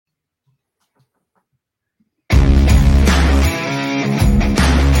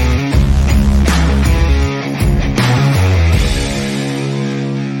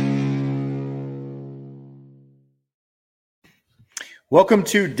Welcome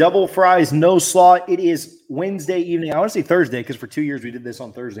to Double Fries No Slaw. It is Wednesday evening. I want to say Thursday because for 2 years we did this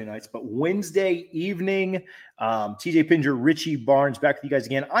on Thursday nights, but Wednesday evening. TJ Pinger, Richie Barnes back with you guys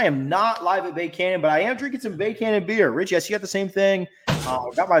again. I am not live at Bay Canyon, but I am drinking some Bay Canyon beer. Richie, I see you got the same thing.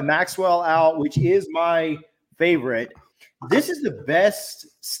 I've got my Maxwell out, which is my favorite. This is the best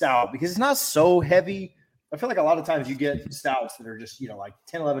stout because it's not so heavy. I feel like a lot of times you get stouts that are just, like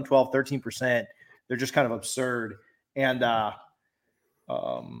 10, 11, 12, 13%. They're just kind of absurd. And,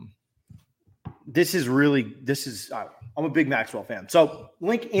 I'm a big Maxwell fan. So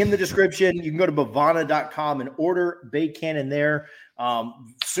link in the description. You can go to Bavana.com and order Bay Canyon there.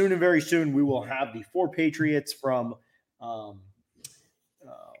 Soon and very soon, we will have the Four Patriots from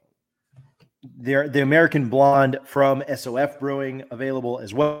the American Blonde from SOF Brewing available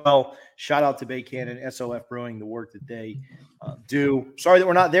as well. Shout out to Bay Canyon, SOF Brewing, the work that they do. Sorry that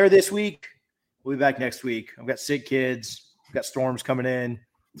we're not there this week. We'll be back next week. I've got sick kids. We've got storms coming in.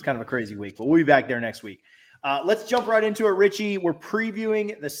 It's kind of a crazy week, but we'll be back there next week. Let's jump right into it, Richie. We're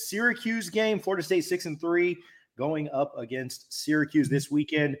previewing the Syracuse game. Florida State 6-3 going up against Syracuse this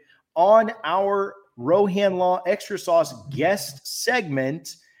weekend. On our Rohan Law Extra Sauce guest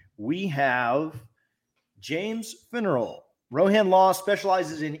segment, we have James Finneral. Rohan Law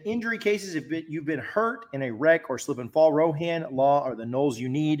specializes in injury cases. If you've been hurt in a wreck or slip and fall, Rohan Law are the Knowles you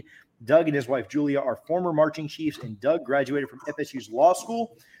need. Doug and his wife, Julia, are former marching chiefs, and Doug graduated from FSU's law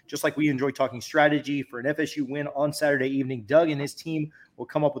school. Just like we enjoy talking strategy for an FSU win on Saturday evening, Doug and his team will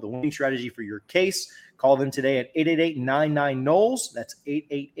come up with a winning strategy for your case. Call them today at 888-99-KNOWLES. That's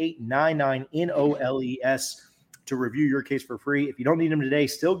 888-99-NOLES to review your case for free. If you don't need them today,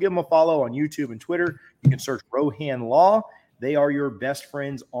 still give them a follow on YouTube and Twitter. You can search Rohan Law. They are your best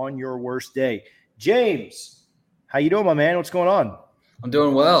friends on your worst day. James, how you doing, my man? What's going on? I'm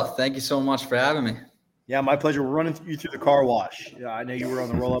doing well. Thank you so much for having me. Yeah, my pleasure. We're running you through the car wash. I know you were on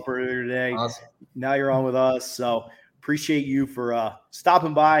the roll-up earlier today. Awesome. Now you're on with us. So appreciate you for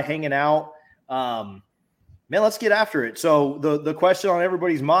stopping by, hanging out. Man, let's get after it. So the question on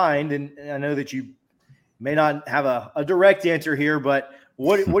everybody's mind, and I know that you may not have a direct answer here, but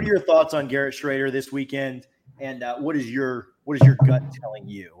what are your thoughts on Garrett Shrader this weekend? And what is your gut telling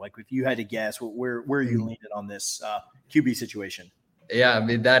you? Like if you had to guess, where are you leaning on this QB situation? Yeah, I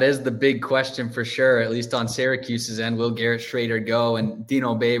mean, that is the big question for sure, at least on Syracuse's end. Will Garrett Shrader go? And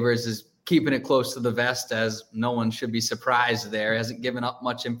Dino Babers is keeping it close to the vest, as no one should be surprised there. Hasn't given up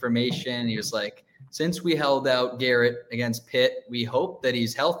much information. He was like, since we held out Garrett against Pitt, we hope that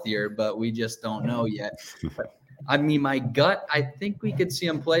he's healthier, but we just don't know yet. I mean, my gut, I think we could see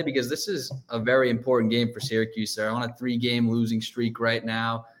him play because this is a very important game for Syracuse. They're on a 3-game losing streak right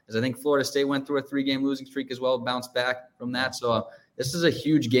now, as I think Florida State went through a 3-game losing streak as well, bounced back from that. So this is a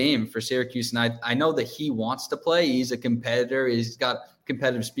huge game for Syracuse, and I know that he wants to play. He's a competitor. He's got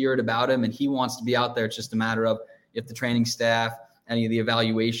competitive spirit about him, and he wants to be out there. It's just a matter of if the training staff, any of the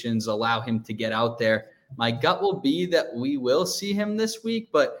evaluations allow him to get out there. My gut will be that we will see him this week,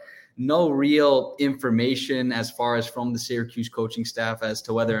 but no real information as far as from the Syracuse coaching staff as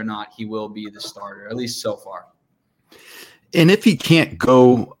to whether or not he will be the starter, at least so far. And if he can't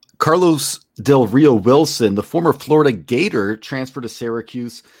go, Carlos Del Rio Wilson, the former Florida Gator, transferred to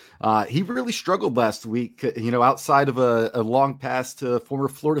Syracuse. He really struggled last week, outside of a long pass to former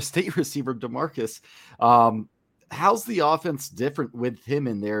Florida State receiver DeMarcus. How's the offense different with him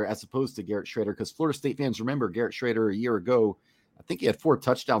in there as opposed to Garrett Shrader? Because Florida State fans remember Garrett Shrader a year ago. I think he had 4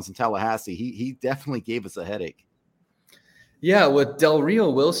 touchdowns in Tallahassee. He definitely gave us a headache. Yeah, with Del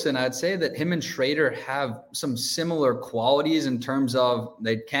Rio Wilson, I'd say that him and Shrader have some similar qualities in terms of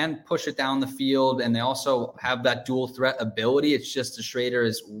they can push it down the field, and they also have that dual threat ability. It's just that Shrader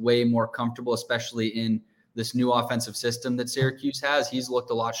is way more comfortable, especially in this new offensive system that Syracuse has. He's looked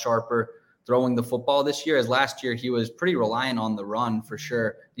a lot sharper throwing the football this year, as last year he was pretty reliant on the run for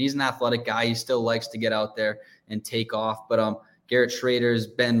sure. He's an athletic guy. He still likes to get out there and take off, but Garrett Shrader's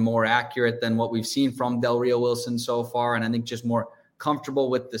been more accurate than what we've seen from Del Rio Wilson so far, and I think just more comfortable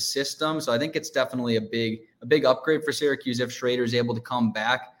with the system. So I think it's definitely a big upgrade for Syracuse if Shrader is able to come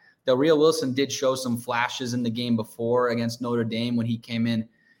back. Del Rio Wilson did show some flashes in the game before against Notre Dame when he came in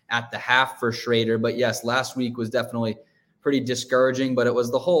at the half for Shrader. But yes, last week was definitely pretty discouraging, but it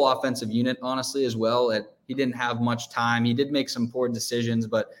was the whole offensive unit, honestly, as well. He didn't have much time. He did make some poor decisions,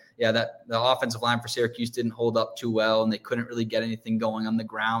 but yeah, the offensive line for Syracuse didn't hold up too well, and they couldn't really get anything going on the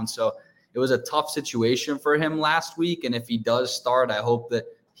ground. So it was a tough situation for him last week. And if he does start, I hope that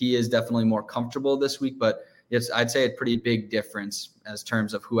he is definitely more comfortable this week. But I'd say a pretty big difference as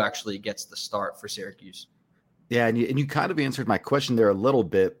terms of who actually gets the start for Syracuse. Yeah, and you kind of answered my question there a little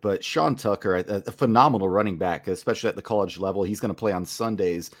bit, but Sean Tucker, a phenomenal running back, especially at the college level. He's going to play on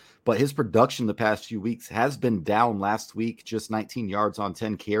Sundays, but his production the past few weeks has been down. Last week, just 19 yards on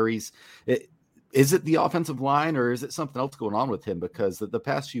 10 carries. Is it the offensive line, or is it something else going on with him? Because the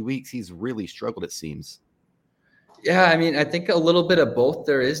past few weeks, he's really struggled, it seems. Yeah, I mean, I think a little bit of both.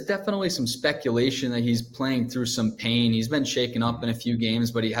 There is definitely some speculation that he's playing through some pain. He's been shaken up in a few games,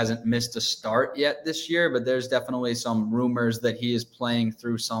 but he hasn't missed a start yet this year. But there's definitely some rumors that he is playing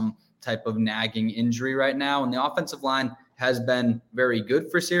through some type of nagging injury right now. And the offensive line has been very good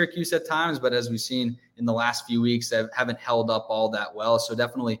for Syracuse at times, but as we've seen in the last few weeks, they haven't held up all that well. So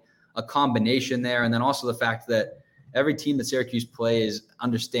definitely a combination there. And then also the fact that every team that Syracuse plays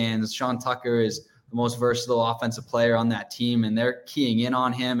understands Sean Tucker is the most versatile offensive player on that team, and they're keying in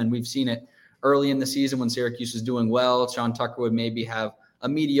on him. And we've seen it early in the season when Syracuse is doing well. Sean Tucker would maybe have a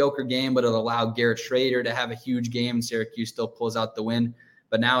mediocre game, but it'll allow Garrett Schrader to have a huge game, and Syracuse still pulls out the win.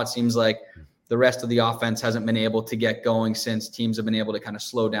 But now it seems like the rest of the offense hasn't been able to get going since teams have been able to kind of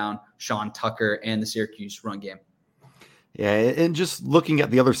slow down Sean Tucker and the Syracuse run game. Yeah, and just looking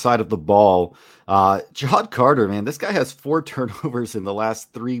at the other side of the ball, Ja'Had Carter, man, this guy has 4 turnovers in the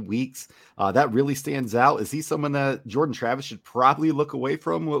last 3 weeks. That really stands out. Is he someone that Jordan Travis should probably look away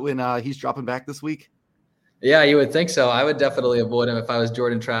from when he's dropping back this week? Yeah, you would think so. I would definitely avoid him if I was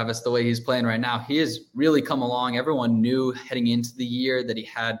Jordan Travis. The way he's playing right now, he has really come along. Everyone knew heading into the year that he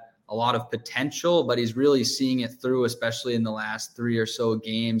had a lot of potential, but he's really seeing it through, especially in the last 3 or so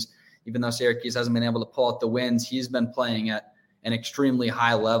games. Even though Syracuse hasn't been able to pull out the wins, he's been playing at an extremely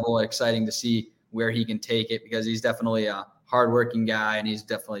high level. Exciting to see where he can take it because he's definitely a hardworking guy and he's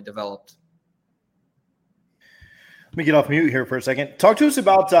definitely developed. Let me get off mute here for a second. Talk to us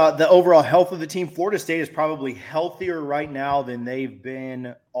about the overall health of the team. Florida State is probably healthier right now than they've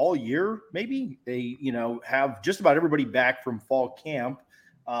been all year. Maybe they, have just about everybody back from fall camp,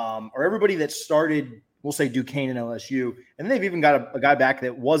 or everybody that started. We'll say Duquesne and LSU, and they've even got a guy back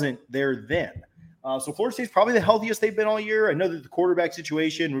that wasn't there then. So Florida State's probably the healthiest they've been all year. I know that the quarterback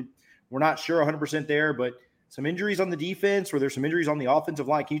situation, we're not sure 100% there, but some injuries on the defense, or there's some injuries on the offensive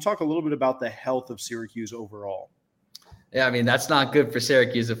line. Can you talk a little bit about the health of Syracuse overall? Yeah, I mean, that's not good for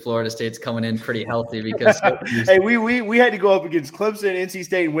Syracuse if Florida State's coming in pretty healthy because hey, we had to go up against Clemson, NC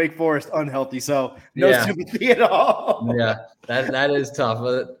State, and Wake Forest unhealthy, so no sympathy at all. Yeah, that is tough.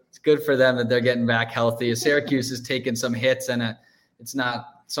 But it's good for them that they're getting back healthy. Syracuse has taken some hits, and it's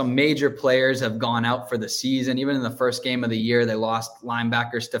not some major players have gone out for the season. Even in the first game of the year, they lost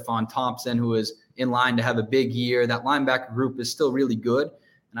linebacker Stephon Thompson, who was in line to have a big year. That linebacker group is still really good,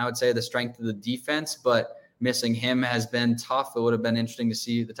 and I would say the strength of the defense, but missing him has been tough. It would have been interesting to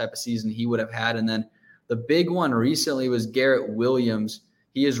see the type of season he would have had. And then the big one recently was Garrett Williams.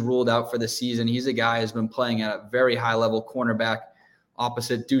 He is ruled out for the season. He's a guy who's been playing at a very high level cornerback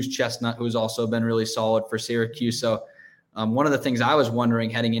opposite Deuce Chestnut, who's also been really solid for Syracuse. So one of the things I was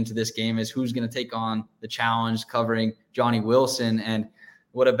wondering heading into this game is who's going to take on the challenge covering Johnny Wilson. And it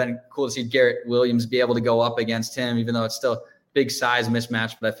would have been cool to see Garrett Williams be able to go up against him, even though it's still big size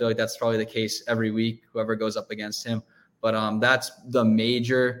mismatch, but I feel like that's probably the case every week, whoever goes up against him. But that's the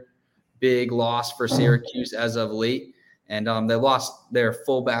major big loss for Syracuse as of late. And they lost their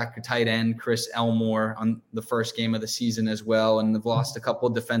fullback tight end, Chris Elmore, on the first game of the season as well. And they've lost a couple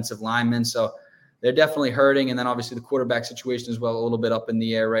of defensive linemen. So they're definitely hurting. And then obviously the quarterback situation as well, a little bit up in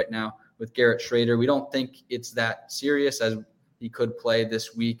the air right now with Garrett Schrader. We don't think it's that serious as he could play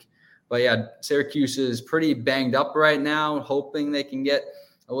this week. But yeah, Syracuse is pretty banged up right now, hoping they can get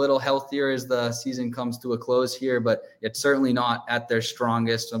a little healthier as the season comes to a close here. But it's certainly not at their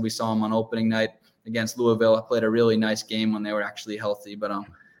strongest. And we saw them on opening night against Louisville. I played a really nice game when they were actually healthy, but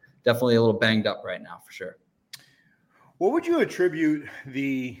definitely a little banged up right now for sure. What would you attribute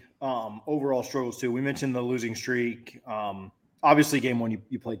the overall struggles to? We mentioned the losing streak. Obviously, game one,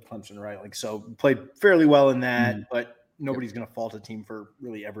 you played Clemson, right? So played fairly well in that, but nobody's going to fault a team for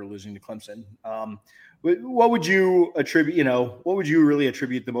really ever losing to Clemson. What would you attribute, what would you really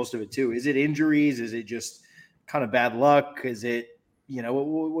attribute the most of it to? Is it injuries? Is it just kind of bad luck? Is it,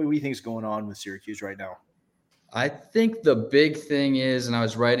 what do you think is going on with Syracuse right now? I think the big thing is, and I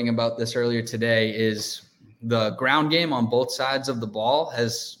was writing about this earlier today, is the ground game on both sides of the ball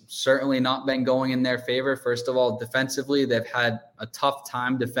has certainly not been going in their favor. First of all, defensively, they've had a tough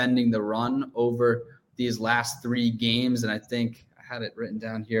time defending the run over these last 3 games. And I think I had it written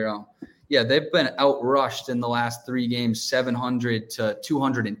down here. They've been outrushed in the last 3 games, 700 to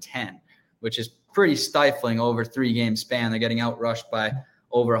 210, which is pretty stifling over 3 game span. They're getting outrushed by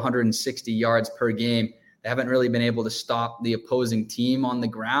over 160 yards per game. they haven't really been able to stop the opposing team on the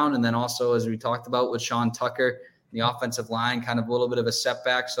ground. And then also, as we talked about with Sean Tucker, the offensive line, kind of a little bit of a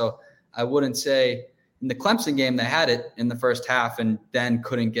setback. So I wouldn't say in the Clemson game, they had it in the first half and then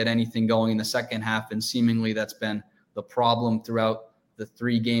couldn't get anything going in the second half. And seemingly that's been the problem throughout the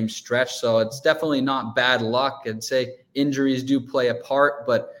 3-game stretch. So it's definitely not bad luck. I'd say injuries do play a part,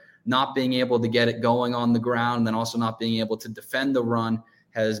 but not being able to get it going on the ground and then also not being able to defend the run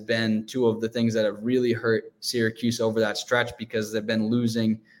has been two of the things that have really hurt Syracuse over that stretch, because they've been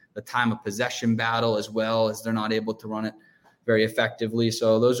losing the time of possession battle as well as they're not able to run it very effectively.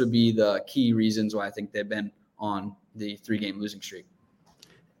 So those would be the key reasons why I think they've been on the 3-game losing streak.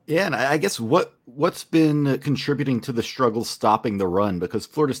 Yeah, and I guess what's been contributing to the struggle stopping the run, because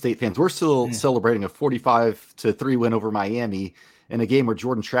Florida State fans, we're still celebrating a 45-3 win over Miami in a game where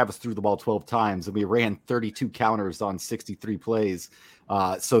Jordan Travis threw the ball 12 times and we ran 32 counters on 63 plays.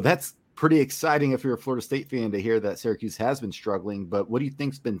 So that's pretty exciting if you're a Florida State fan to hear that Syracuse has been struggling. But what do you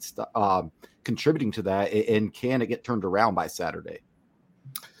think's been contributing to that, and can it get turned around by Saturday?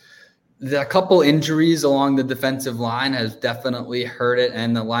 The couple injuries along the defensive line has definitely hurt it,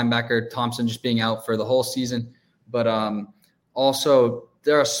 and the linebacker Thompson just being out for the whole season. But also,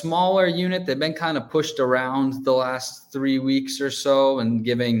 they're a smaller unit. They've been kind of pushed around the last 3 weeks or so and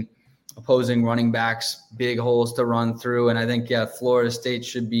giving opposing running backs big holes to run through. And I think, Florida State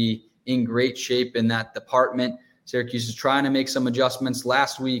should be in great shape in that department. Syracuse is trying to make some adjustments.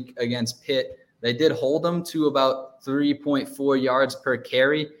 Last week against Pitt, they did hold them to about 3.4 yards per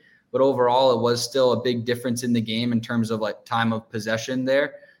carry. But overall, it was still a big difference in the game in terms of like time of possession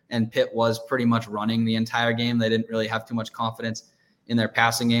there. And Pitt was pretty much running the entire game. They didn't really have too much confidence in their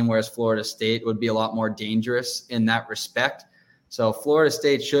passing game, whereas Florida State would be a lot more dangerous in that respect. So Florida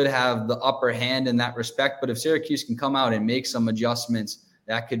State should have the upper hand in that respect. But if Syracuse can come out and make some adjustments,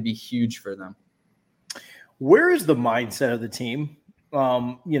 that could be huge for them. Where is the mindset of the team?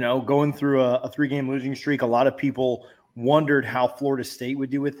 Going through a 3-game losing streak, a lot of people wondered how Florida State would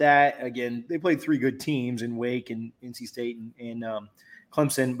do with that. Again, they played 3 good teams in Wake and NC State and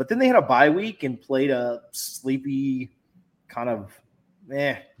Clemson, but then they had a bye week and played a sleepy kind of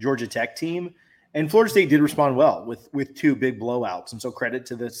Georgia Tech team. And Florida State did respond well with 2 big blowouts. And so credit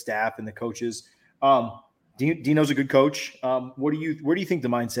to the staff and the coaches. Dino's a good coach. Where do you think the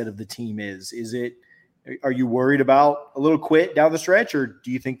mindset of the team is? Are you worried about a little quit down the stretch, or do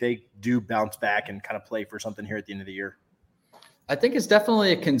you think they do bounce back and kind of play for something here at the end of the year? I think it's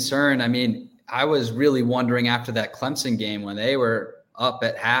definitely a concern. I mean, I was really wondering after that Clemson game when they were up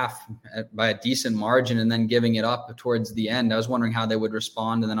at half by a decent margin and then giving it up towards the end. I was wondering how they would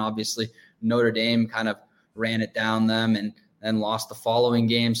respond. And then obviously Notre Dame kind of ran it down them and then lost the following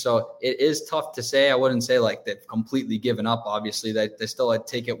game. So it is tough to say. I wouldn't say like they've completely given up. Obviously, they still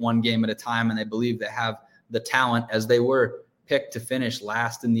take it one game at a time, and they believe they have the talent, as they were picked to finish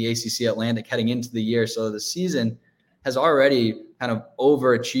last in the ACC Atlantic heading into the year. So the season has already kind of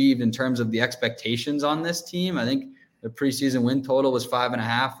overachieved in terms of the expectations on this team. I think the preseason win total was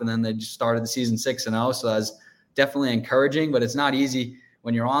 5.5, and then they just started the season 6-0. So that's definitely encouraging, but it's not easy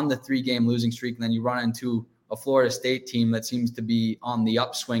when you're on the 3-game losing streak and then you run into a Florida State team that seems to be on the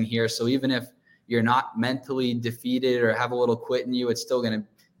upswing here. So even if you're not mentally defeated or have a little quit in you, it's still going to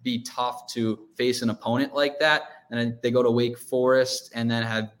be tough to face an opponent like that. And they go to Wake Forest and then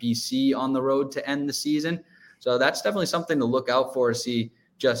have BC on the road to end the season. So that's definitely something to look out for, to see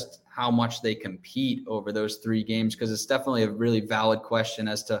just how much they compete over those 3 games, because it's definitely a really valid question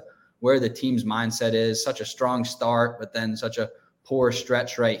as to where the team's mindset is. Such a strong start, but then such a poor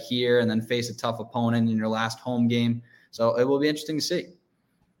stretch right here, and then face a tough opponent in your last home game. So it will be interesting to see.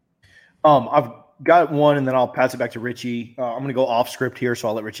 I've got one, and then I'll pass it back to Richie. I'm going to go off script here, so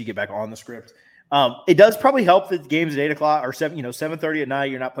I'll let Richie get back on the script. It does probably help that the game's at 8 o'clock or 7:30 at night.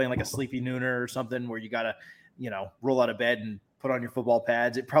 You're not playing like a sleepy nooner or something where you got to, roll out of bed and put on your football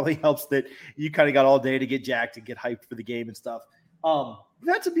pads. It probably helps that you kind of got all day to get jacked and get hyped for the game and stuff. I've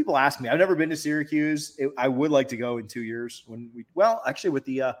had some people ask me. I've never been to Syracuse. I would like to go in 2 years with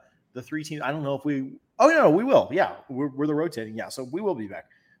the 3 teams. I don't know if we. Oh no, we will. Yeah, we're the rotating. Yeah, so we will be back.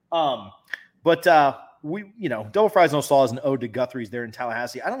 But we, Double Fries No Slaw is an ode to Guthrie's there in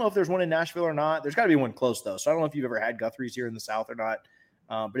Tallahassee. I don't know if there's one in Nashville or not. There's got to be one close though. So I don't know if you've ever had Guthrie's here in the South or not.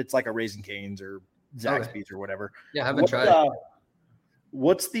 But it's like a Raising Cane's or Zaxby's or whatever. Yeah, I haven't tried it.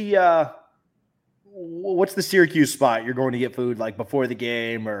 What's the Syracuse spot you're going to get food like before the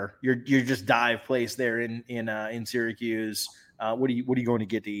game, or you're just dive place there in Syracuse? What are you going to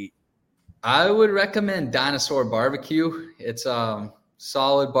get to eat? I would recommend Dinosaur Barbecue. It's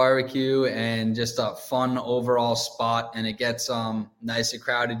solid barbecue and just a fun overall spot. And it gets nice and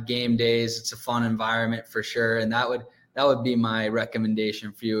crowded game days. It's a fun environment for sure. And that would be my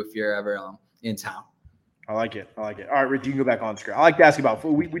recommendation for you if you're ever in town. I like it. All right, Rich, you can go back on screen. I like to ask about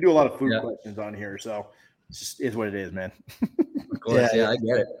food. We do a lot of food questions on here, so it just is what it is, man. Of course, yeah, I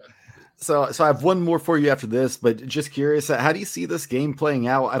get it. So I have one more for you after this, but just curious, how do you see this game playing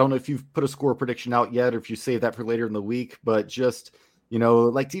out? I don't know if you've put a score prediction out yet or if you save that for later in the week, but just,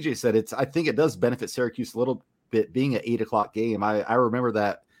 like TJ said, I think it does benefit Syracuse a little bit being an 8:00 game. I remember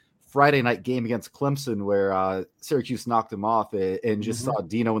that Friday night game against Clemson where Syracuse knocked him off and just saw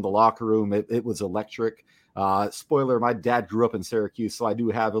Dino in the locker room. It was electric. Spoiler, my dad grew up in Syracuse, so I do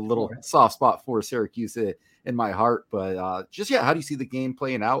have a little soft spot for Syracuse in my heart. But how do you see the game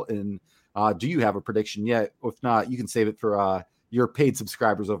playing out? And do you have a prediction yet? If not, you can save it for your paid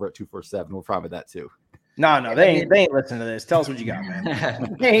subscribers over at 247. We'll probably that too. No, they ain't listening to this. Tell us what you got,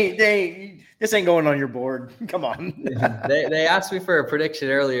 man. This ain't going on your board. Come on. They asked me for a prediction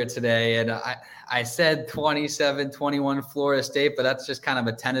earlier today, and I said 27-21 Florida State, but that's just kind of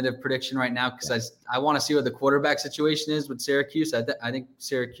a tentative prediction right now because I want to see what the quarterback situation is with Syracuse. I think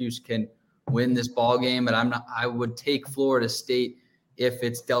Syracuse can win this ball game, but I would take Florida State if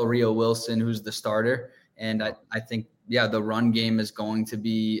it's Del Rio Wilson who's the starter, and I think the run game is going to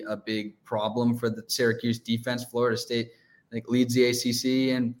be a big problem for the Syracuse defense. Florida State, I think, leads the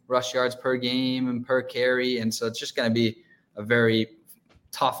ACC in rush yards per game and per carry. And so it's just going to be a very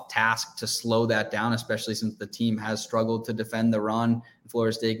tough task to slow that down, especially since the team has struggled to defend the run.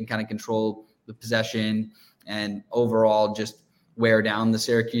 Florida State can kind of control the possession and overall just wear down the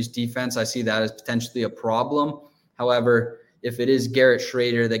Syracuse defense. I see that as potentially a problem. However, if it is Garrett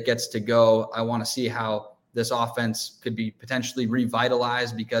Schrader that gets to go, I want to see how this offense could be potentially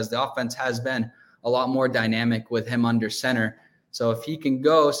revitalized because the offense has been a lot more dynamic with him under center. So if he can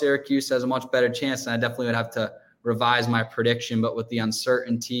go, Syracuse has a much better chance. And I definitely would have to revise my prediction, but with the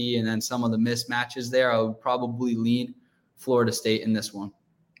uncertainty and then some of the mismatches there, I would probably lean Florida State in this one.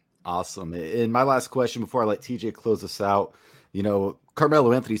 Awesome. And my last question before I let TJ close us out,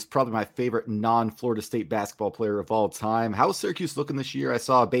 Carmelo Anthony is probably my favorite non-Florida State basketball player of all time. How is Syracuse looking this year? I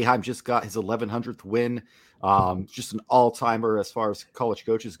saw Boeheim just got his 1100th win. Just an all-timer as far as college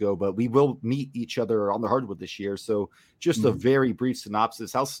coaches go, but we will meet each other on the hardwood this year. So just a very brief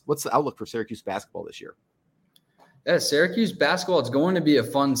synopsis. What's the outlook for Syracuse basketball this year? Yeah, Syracuse basketball, it's going to be a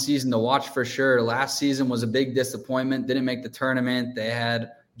fun season to watch for sure. Last season was a big disappointment. Didn't make the tournament. They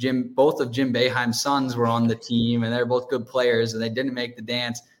had both of Jim Boeheim's sons were on the team, and they're both good players, and they didn't make the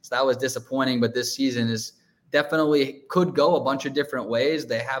dance. So that was disappointing, but this season is definitely could go a bunch of different ways.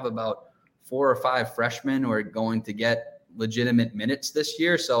 They have about 4 or 5 freshmen who are going to get legitimate minutes this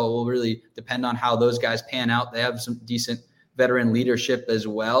year. So it will really depend on how those guys pan out. They have some decent veteran leadership as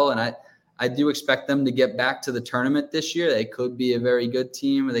well. And I do expect them to get back to the tournament this year. They could be a very good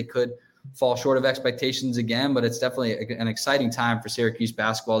team, or they could fall short of expectations again, but it's definitely an exciting time for Syracuse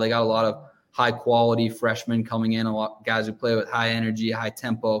basketball. They got a lot of high quality freshmen coming in, a lot of guys who play with high energy, high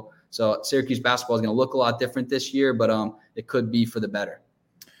tempo. So Syracuse basketball is going to look a lot different this year, but it could be for the better.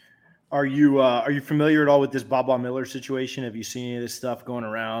 Are you familiar at all with this Bob Miller situation? Have you seen any of this stuff going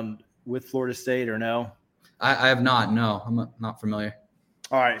around with Florida State or no? I have not. No, I'm not familiar.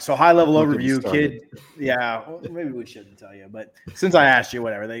 All right. So high level overview, kid. Yeah. Well, maybe we shouldn't tell you, but since I asked you,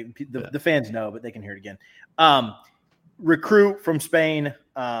 whatever, the fans know, but they can hear it again. Recruit from Spain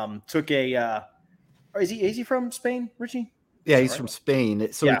took a, is he from Spain, Richie? Yeah, he's from Spain.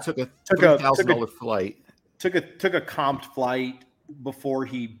 So he took a $3,000 flight. Took a comped flight before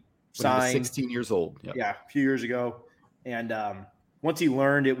he signed. 16 years old. Yep. Yeah, a few years ago. And once he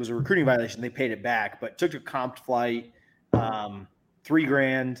learned it was a recruiting violation, they paid it back. But took a comped flight,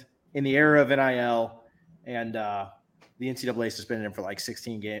 $3,000 in the era of NIL, and the NCAA suspended him for like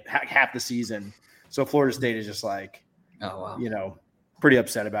 16 games, half the season. So Florida State is just like, pretty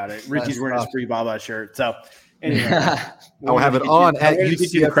upset about it. Richie's wearing his free Baba shirt. So anyway, I'll have it on at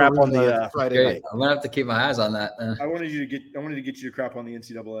UCF crap on the Friday night. I'm gonna have to keep my eyes on that. I wanted to get you to crap on the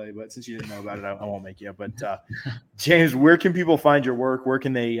NCAA, but since you didn't know about it, I won't make you. But James, where can people find your work? Where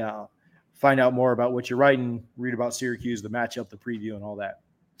can they find out more about what you're writing, read about Syracuse, the matchup, the preview, and all that?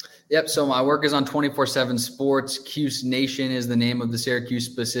 Yep. So my work is on 24/7 Sports. Cuse Nation is the name of the Syracuse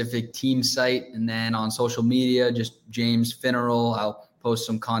specific team site. And then on social media, just James Finneral. I'll post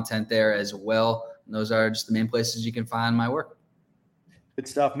some content there as well. And those are just the main places you can find my work. Good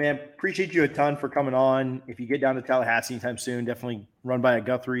stuff, man. Appreciate you a ton for coming on. If you get down to Tallahassee anytime soon, definitely run by a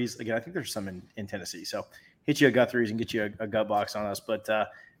Guthrie's. Again, I think there's some in Tennessee. So hit you a Guthrie's and get you a gut box on us. But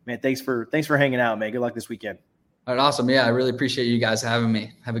man, thanks for hanging out, man. Good luck this weekend. All right, awesome. Yeah, I really appreciate you guys having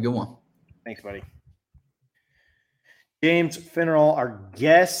me. Have a good one. Thanks, buddy. James Finneral, our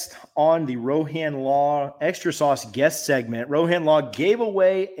guest on the Rohan Law Extra Sauce guest segment. Rohan Law gave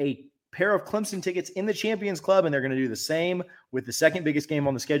away a pair of Clemson tickets in the Champions Club, and they're going to do the same with the second biggest game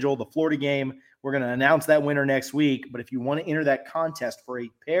on the schedule, the Florida game. We're going to announce that winner next week. But if you want to enter that contest for a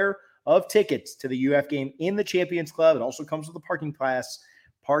pair of tickets to the UF game in the Champions Club, it also comes with a parking pass.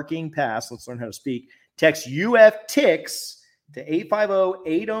 Let's learn how to speak. Text UF TICKS to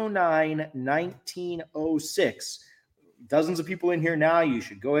 850-809-1906. Dozens of people in here now. You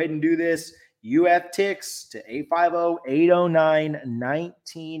should go ahead and do this. UF TICKS to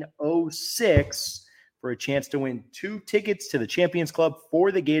 850-809-1906 for a chance to win 2 tickets to the Champions Club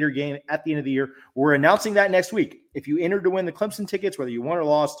for the Gator game at the end of the year. We're announcing that next week. If you entered to win the Clemson tickets, whether you won or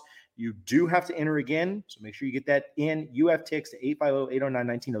lost, you do have to enter again. So make sure you get that in. UF TICKS to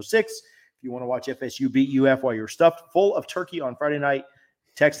 850-809-1906. If you want to watch FSU beat UF while you're stuffed full of turkey on Friday night,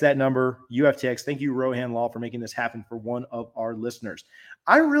 text that number, UF TICKS. Thank you, Rohan Law, for making this happen for one of our listeners.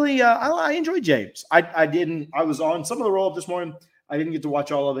 I really, I enjoyed James. I was on some of the roll-up this morning. I didn't get to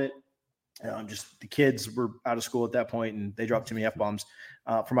watch all of it. Just the kids were out of school at that point, and they dropped too many F-bombs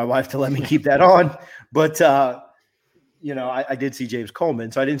for my wife to let me keep that on. But, I did see James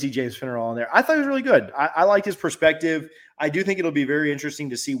Coleman, so I didn't see James Finneral on there. I thought he was really good. I liked his perspective. I do think it'll be very interesting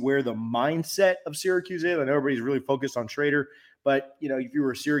to see where the mindset of Syracuse is. I know everybody's really focused on Schrader, but, if you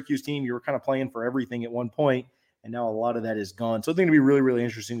were a Syracuse team, you were kind of playing for everything at one point, and now a lot of that is gone. So I think it'll be really, really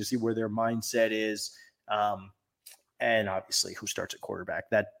interesting to see where their mindset is. And obviously who starts at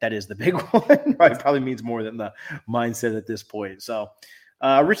quarterback. That is the big one. Right? Probably means more than the mindset at this point. So,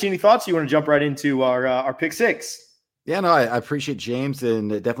 Richie, any thoughts? You want to jump right into our pick six? Yeah, no, I appreciate James, and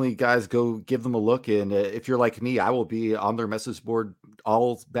definitely, guys, go give them a look. And if you're like me, I will be on their message board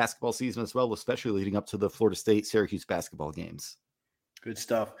all basketball season as well, especially leading up to the Florida State Syracuse basketball games. Good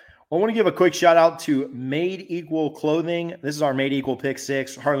stuff. Well, I want to give a quick shout out to Made Equal Clothing. This is our Made Equal pick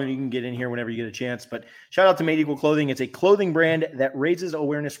six. Harlan, you can get in here whenever you get a chance, but shout out to Made Equal Clothing. It's a clothing brand that raises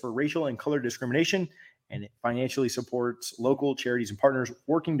awareness for racial and color discrimination, and it financially supports local charities and partners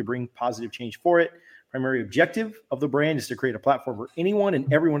working to bring positive change for it. Primary objective of the brand is to create a platform for anyone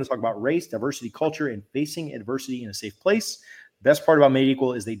and everyone to talk about race, diversity, culture, and facing adversity in a safe place. The best part about Made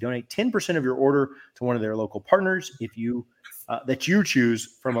Equal is they donate 10% of your order to one of their local partners if you that you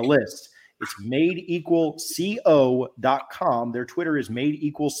choose from a list. It's madeequalco.com. Their Twitter is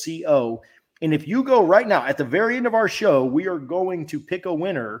madeequalco. And if you go right now, at the very end of our show, we are going to pick a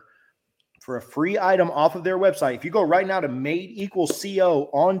winner for a free item off of their website. If you go right now to madeequalco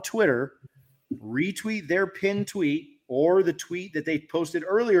on Twitter, retweet their pinned tweet or the tweet that they posted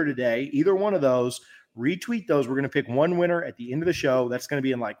earlier today, either one of those, retweet those. We're going to pick one winner at the end of the show. That's going to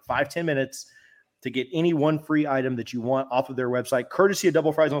be in like 5-10 minutes to get any one free item that you want off of their website, courtesy of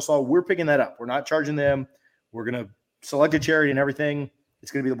Double Fries on Salt. We're picking that up. We're not charging them. We're going to select a charity and everything.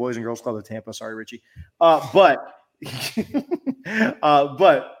 It's going to be the Boys and Girls Club of Tampa. Sorry, Richie. But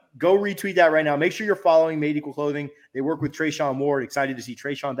go retweet that right now. Make sure you're following Made Equal Clothing. They work with Trayshawn Ward. Excited to see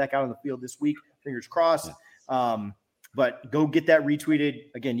Trayshawn back out on the field this week. Fingers crossed. But go get that retweeted.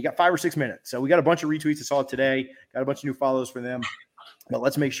 Again, you got 5 or 6 minutes. So we got a bunch of retweets. I saw it today. Got a bunch of new follows for them. But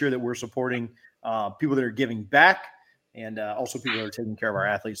let's make sure that we're supporting people that are giving back and also people that are taking care of our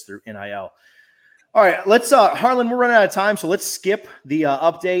athletes through NIL. All right, let's Harlan, we're running out of time, so let's skip the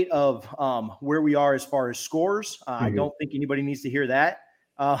update of where we are as far as scores. I don't think anybody needs to hear that.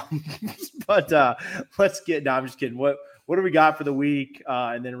 But let's get – no, I'm just kidding. What do we got for the week?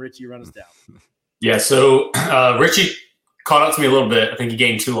 And then, Richie, run us down. Yeah, so Richie caught up to me a little bit. I think he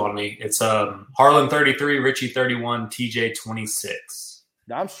gained 2 on me. It's Harlan 33, Richie 31, TJ 26.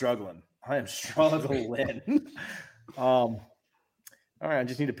 I'm struggling. I am struggling. All right, I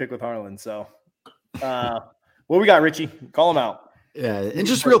just need to pick with Harlan. So what we got, Richie? Call him out. Yeah, and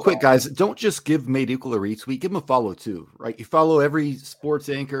just real quick, guys, don't just give Made Equal a retweet. Give them a follow, too, right? You follow every sports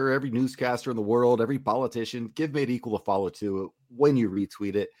anchor, every newscaster in the world, every politician. Give Made Equal a follow, too, when you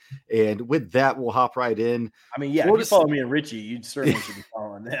retweet it. And with that, we'll hop right in. I mean, yeah, if you follow me and Richie, you certainly should be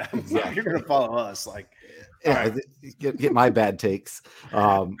following them. Exactly. You're going to follow us. Get my bad takes.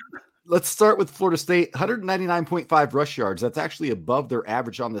 Let's start with Florida State, 199.5 rush yards. That's actually above their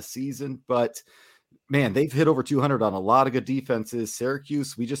average on the season, but man, they've hit over 200 on a lot of good defenses.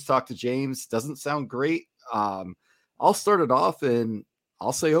 Syracuse, we just talked to James, doesn't sound great. I'll start it off and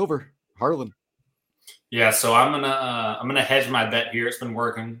I'll say over. Harlan. Yeah, so I'm gonna hedge my bet here. It's been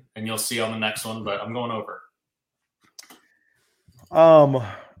working, and you'll see on the next one, but I'm going over.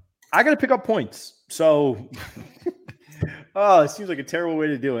 I got to pick up points. So, it seems like a terrible way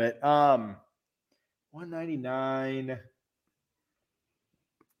to do it. 199.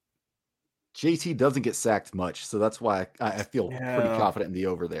 JT doesn't get sacked much, so that's why I feel pretty confident in the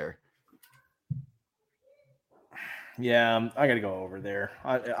over there. Yeah, I got to go over there.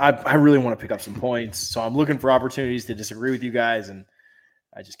 I really want to pick up some points, so I'm looking for opportunities to disagree with you guys, and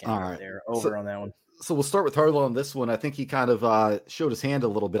I just can't go there. Over on that one. So we'll start with Harlow on this one. I think he kind of showed his hand a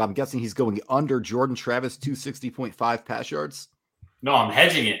little bit. I'm guessing he's going under Jordan Travis, 260.5 pass yards. No, I'm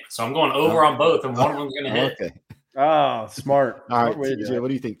hedging it, so I'm going over on both, and one of them's going to hit. Okay. Oh, smart. All right, TJ, what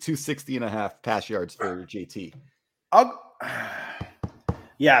do you think? 260.5 pass yards for JT.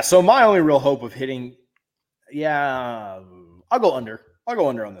 Yeah, so my only real hope of hitting, I'll go under. I'll go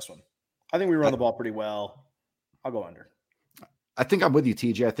under on this one. I think we run the ball pretty well. I'll go under. I think I'm with you,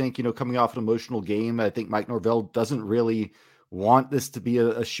 TJ. I think, coming off an emotional game, I think Mike Norvell doesn't really want this to be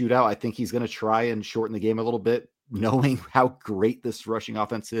a shootout. I think he's going to try and shorten the game a little bit, knowing how great this rushing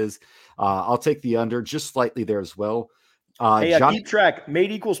offense is. I'll take the under just slightly there as well. Keep track.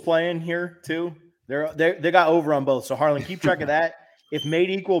 Made Equals playing here too. They got over on both. So Harlan, keep track of that. If Made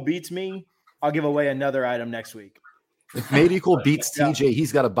Equal beats me, I'll give away another item next week. If Made Equal beats TJ,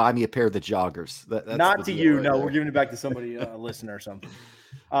 he's got to buy me a pair of the joggers. That's not to you. No, we're giving it back to somebody, a listener or something.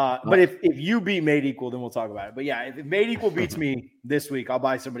 But if you beat Made Equal, then we'll talk about it. But yeah, if Made Equal beats me this week, I'll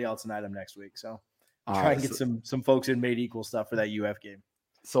buy somebody else an item next week. So try and get some folks in Made Equal stuff for that UF game.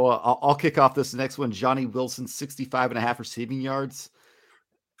 So I'll kick off this next one. Johnny Wilson, 65.5 receiving yards.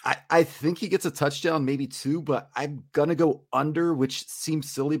 I think he gets a touchdown, maybe two, but I'm going to go under, which seems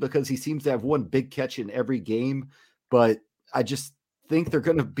silly because he seems to have one big catch in every game. But I just think they're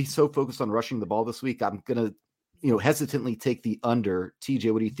going to be so focused on rushing the ball this week. I'm going to, hesitantly take the under.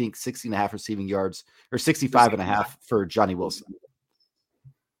 TJ, what do you think? 60.5 receiving yards or 65.5 for Johnny Wilson?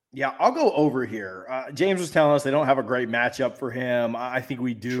 Yeah, I'll go over here. James was telling us they don't have a great matchup for him. I think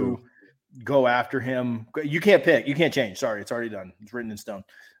we do go after him. You can't pick. You can't change. Sorry, it's already done. It's written in stone.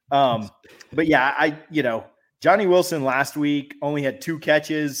 But yeah, Johnny Wilson last week only had 2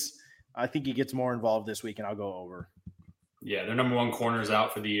 catches. I think he gets more involved this week, and I'll go over. Yeah, their number 1 corner is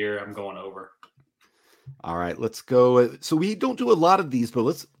out for the year. I'm going over. All right, let's go. So we don't do a lot of these, but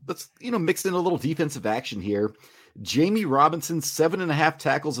let's mix in a little defensive action here. Jamie Robinson, 7.5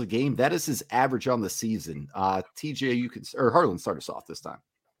 tackles a game. That is his average on the season. TJ, Harlan, start us off this time.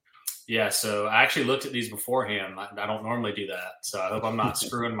 Yeah, so I actually looked at these beforehand. I don't normally do that, so I hope I'm not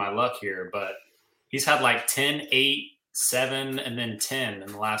screwing my luck here. But he's had like 10, 8, 7, and then 10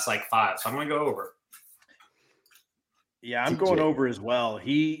 in the last 5. So I'm going to go over. Yeah, I'm going over as well.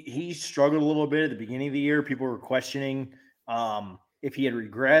 He struggled a little bit at the beginning of the year. People were questioning if he had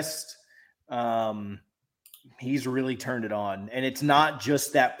regressed. He's really turned it on. And it's not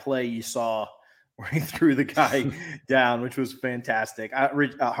just that play you saw where he threw the guy down, which was fantastic.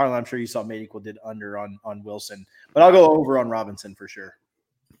 Harlan, I'm sure you saw Made Equal did under on Wilson. But I'll go over on Robinson for sure.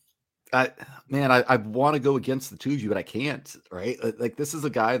 I want to go against the two of you, but I can't, right? This is a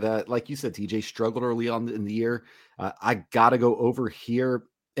guy that, like you said, TJ, struggled early on in the year. I got to go over here.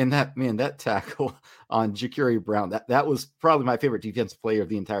 And that tackle on Ja'Carri Brown, that was probably my favorite defensive player of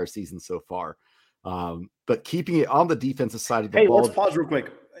the entire season so far. But keeping it on the defensive side of the ball. Hey, let's pause real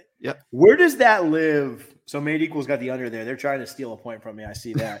quick. Yep. Where does that live? So Made Equal's got the under there. They're trying to steal a point from me. I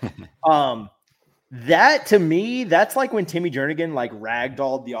see that. That to me, that's like when Timmy Jernigan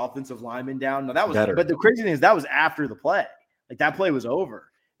ragdolled the offensive lineman down. No, that was better. But the crazy thing is that was after the play. That play was over.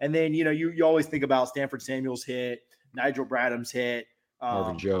 And then you always think about Stanford Samuel's hit, Nigel Bradham's hit,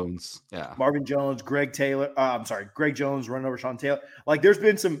 Marvin Jones. Yeah. Marvin Jones, Greg Jones running over Sean Taylor. There's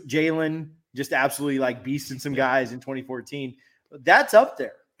been some Jalen just absolutely beasting some guys in 2014. That's up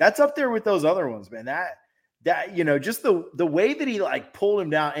there. That's up there with those other ones, man. That just the way that he pulled him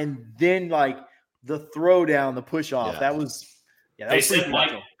down and then the throw down, the push off. That was they said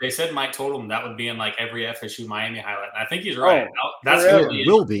Mike told him that would be in every FSU Miami highlight. And I think he's right. That's what it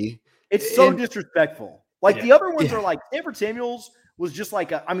will be. It's so disrespectful. The other ones are Stanford Samuels was just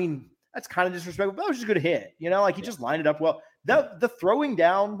that's kind of disrespectful, but that was just a good hit. He just lined it up well. The throwing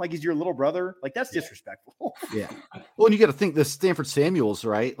down he's your little brother, that's disrespectful. Yeah. Well, and you got to think the Stanford Samuels,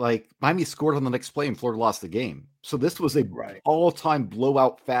 right? Miami scored on the next play and Florida lost the game. So this was a all-time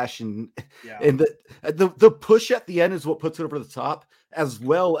blowout fashion. Yeah. And the push at the end is what puts it over the top, as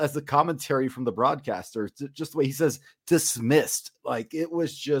well as the commentary from the broadcaster. Just the way he says dismissed. It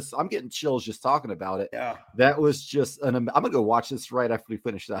was just, I'm getting chills just talking about it. Yeah. That was just I'm going to go watch this right after we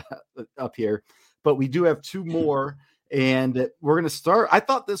finish that up here. But we do have 2 more. And we're going to start. I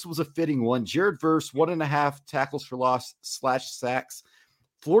thought this was a fitting one. Jared Verse, 1.5 tackles for loss / sacks.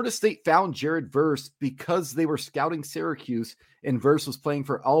 Florida State found Jared Verse because they were scouting Syracuse and Verse was playing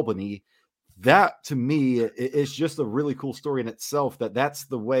for Albany. that to me is just a really cool story in itself. That's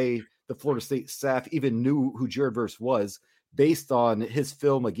the way the Florida State staff even knew who Jared Verse was based on his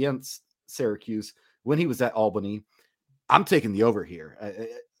film against Syracuse when he was at Albany. I'm taking the over here.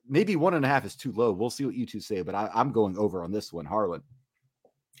 Maybe 1.5 is too low. We'll see what you two say, but I'm going over on this one. Harlan.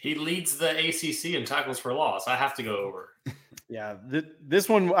 He leads the ACC in tackles for loss. I have to go over. Yeah, this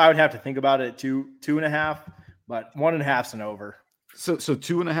one I would have to think about it. 2.5, but 1.5's an over. So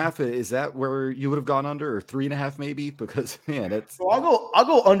 2.5, is that where you would have gone under, or 3.5 maybe? Because man, it's. So I'll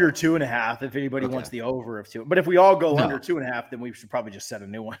go under 2.5 if anybody wants the over of 2. But if we all go under 2.5, then we should probably just set a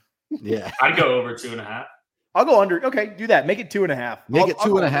new one. Yeah, I'd go over 2.5. I'll go under. Okay, do that. Make it 2.5. Make it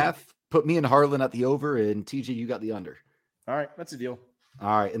 2.5. Put me and Harlan at the over, and TJ, you got the under. All right, that's a deal.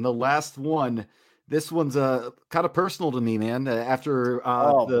 All right, and the last one. This one's kind of personal to me, man. After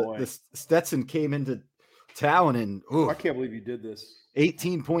the Stetson came into town, and I can't believe you did this.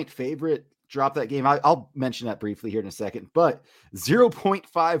 18-point favorite, dropped that game. I'll mention that briefly here in a second. But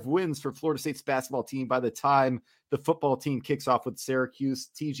 0.5 wins for Florida State's basketball team by the time the football team kicks off with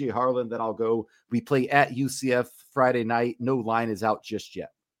Syracuse. TJ, Harlan, then I'll go. We play at UCF Friday night. No line is out just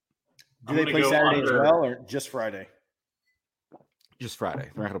yet. Do they play Saturday as well, or just Friday? Just Friday.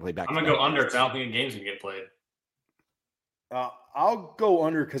 They're not going to play back. I'm going to go under because I don't think the game's going to get played. I'll go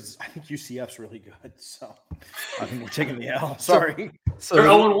under because I think UCF's really good. So I think we're taking the L. Sorry. So they're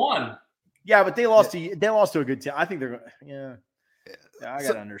 0-1. Yeah, but they lost to a good team. I think they're yeah, I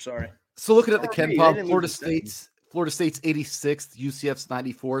got under. Sorry. So looking at the Ken Pop, Florida State's 86th, UCF's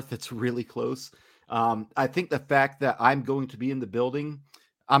 94th. It's really close. I think the fact that I'm going to be in the building,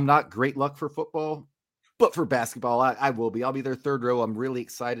 I'm not great luck for football. But for basketball, I will be. I'll be there third row. I'm really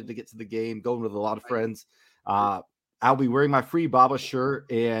excited to get to the game, going with a lot of friends. I'll be wearing my Free Baba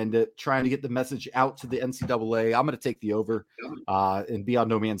shirt and trying to get the message out to the NCAA. I'm going to take the over and be on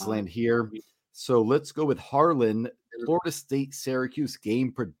no man's land here. So let's go with Harlan, Florida State Syracuse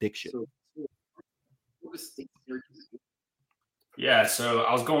game prediction. Yeah, so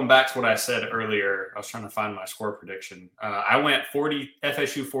I was going back to what I said earlier. I was trying to find my score prediction. I went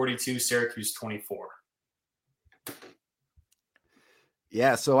FSU 42, Syracuse 24.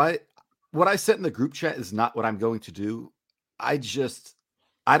 Yeah, so what I sent in the group chat is not what I'm going to do. I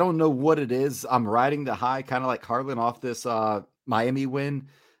don't know what it is. I'm riding the high, kind of like Harlan off this Miami win.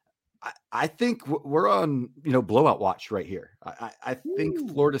 I think we're on, blowout watch right here. I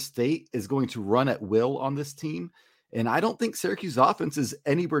think Florida State is going to run at will on this team. And I don't think Syracuse offense is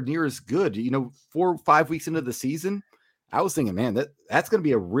anywhere near as good. 4 or 5 weeks into the season, I was thinking, man, that's going to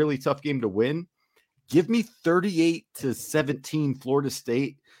be a really tough game to win. Give me 38-17 Florida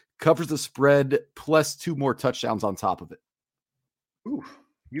State, covers the spread, plus 2 more touchdowns on top of it. Ooh,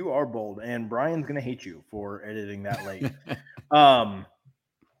 you are bold, and Brian's going to hate you for editing that late.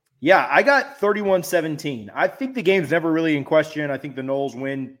 Yeah, I got 31-17. I think the game's never really in question. I think the Noles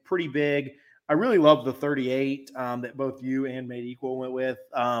win pretty big. I really love the 38 that both you and Made Equal went with.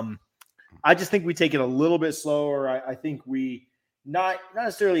 I just think we take it a little bit slower. I think we not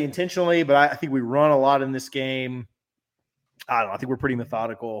necessarily intentionally, but I think we run a lot in this game. I don't know. I think we're pretty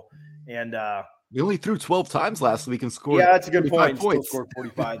methodical. And we only threw 12 times last week and scored. Yeah, that's a good point. Still scored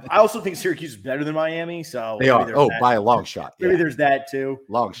 45. I also think Syracuse is better than Miami. So they are. Oh, by a long shot. Maybe there's that too.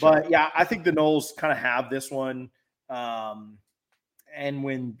 Long shot. But yeah, I think the Noles kind of have this one. And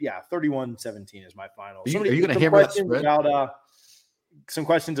when 31-17 is my final. Are you going to hammer that spread? Some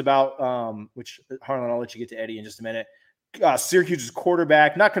questions about which Harlan, I'll let you get to Eddie in just a minute. Syracuse's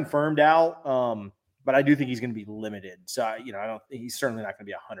quarterback, not confirmed out, but I do think he's going to be limited. So he's certainly not going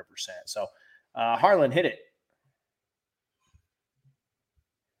to be 100%. So Harlan, hit it.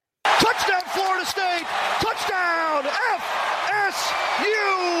 Touchdown, Florida State! Touchdown,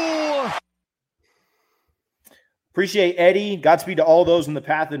 FSU! Appreciate Eddie. Godspeed to all those in the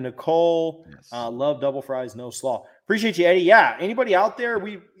path of Nicole. Yes. Love double fries, no slaw. Appreciate you, Eddie. Yeah, anybody out there?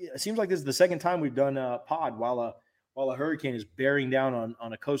 It seems like this is the second time we've done a pod while a hurricane is bearing down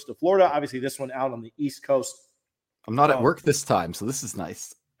on a coast of Florida. Obviously, this one out on the East Coast. I'm not at work this time, so this is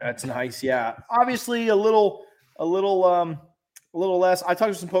nice. That's nice. Yeah, obviously a little less. I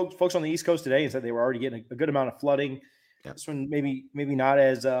talked to some folks on the East Coast today and said they were already getting a good amount of flooding. Yep. This one maybe not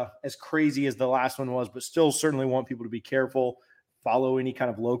as crazy as the last one was, but still certainly want people to be careful. Follow any kind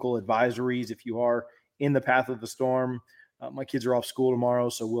of local advisories if you are in the path of the storm. My kids are off school tomorrow,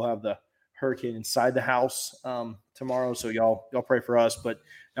 so we'll have the hurricane inside the house tomorrow. So y'all pray for us. But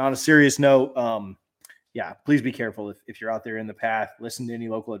on a serious note, please be careful if you're out there in the path. Listen to any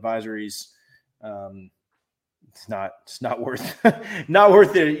local advisories. It's not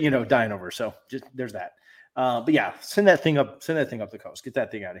worth it, dying over. So just there's that. But yeah, send that thing up the coast. Get that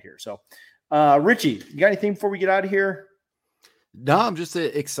thing out of here. So Richie, you got anything before we get out of here? No, I'm just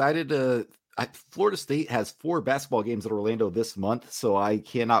excited to. Florida State has 4 basketball games at Orlando this month, so I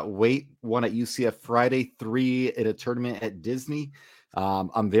cannot wait. 1 at UCF Friday, 3 in a tournament at Disney.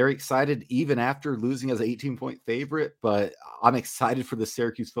 I'm very excited, even after losing as an 18-point favorite, but I'm excited for the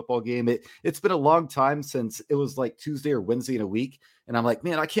Syracuse football game. It's been a long time since it was like Tuesday or Wednesday in a week, and I'm like,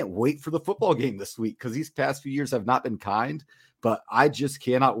 man, I can't wait for the football game this week because these past few years have not been kind, but I just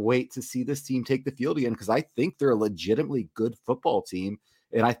cannot wait to see this team take the field again because I think they're a legitimately good football team,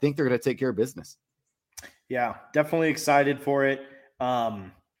 and I think they're going to take care of business. Yeah, definitely excited for it.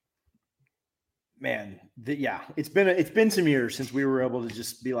 It's been some years since we were able to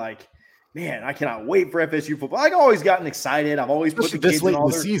just be like, man, I cannot wait for FSU football. I've always gotten excited. I've always put the kids this late in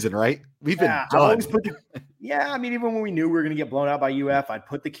the their season, right? We've been done. I've always put I mean, even when we knew we were going to get blown out by UF, I'd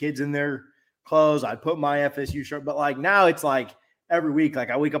put the kids in their clothes. I'd put my FSU shirt. But like now, it's like every week, like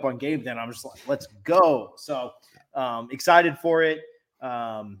I wake up on game day and I'm just like, let's go. So excited for it.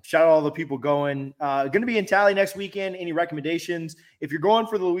 Shout out all the people going. Going to be in Tally next weekend. Any recommendations? If you're going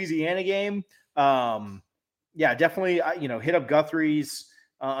for the Louisiana game, definitely, hit up Guthrie's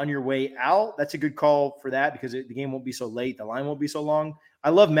on your way out. That's a good call for that because the game won't be so late. The line won't be so long. I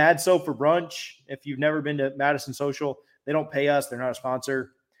love Madso for brunch. If you've never been to Madison Social, they don't pay us. They're not a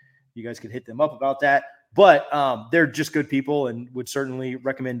sponsor. You guys could hit them up about that. But they're just good people and would certainly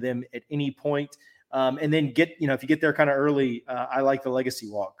recommend them at any point. And then if you get there kind of early, I like the Legacy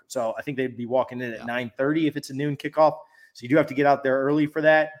Walk. So I think they'd be walking in at 9:30 if it's a noon kickoff. So you do have to get out there early for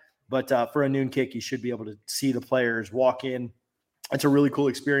that. But for a noon kick, you should be able to see the players walk in. It's a really cool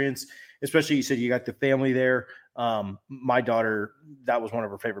experience, especially you said you got the family there. My daughter, that was one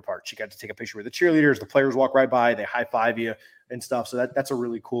of her favorite parts. She got to take a picture with the cheerleaders. The players walk right by. They high five you and stuff. So that's a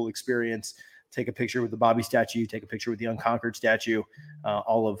really cool experience. Take a picture with the Bobby statue, take a picture with the Unconquered statue,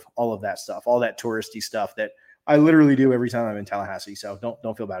 all of that stuff, all that touristy stuff that I literally do every time I'm in Tallahassee. So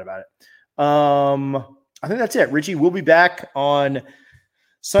don't feel bad about it. I think that's it. Richie, we'll be back on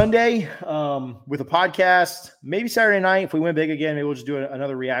Sunday with a podcast, maybe Saturday night. If we win big again, maybe we'll just do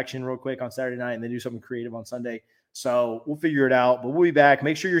another reaction real quick on Saturday night and then do something creative on Sunday. So we'll figure it out, but we'll be back.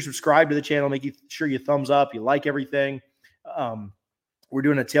 Make sure you're subscribed to the channel. Make sure you thumbs up. You like everything. We're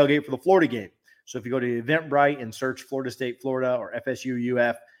doing a tailgate for the Florida game. So if you go to Eventbrite and search Florida State, Florida, or FSU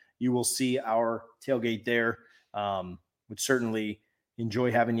UF, you will see our tailgate there. Would certainly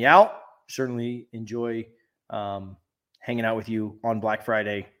enjoy having you out. Certainly enjoy hanging out with you on Black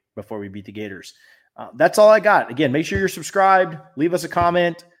Friday before we beat the Gators. That's all I got. Again, make sure you're subscribed. Leave us a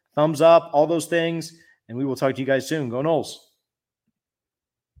comment, thumbs up, all those things. And we will talk to you guys soon. Go Noles.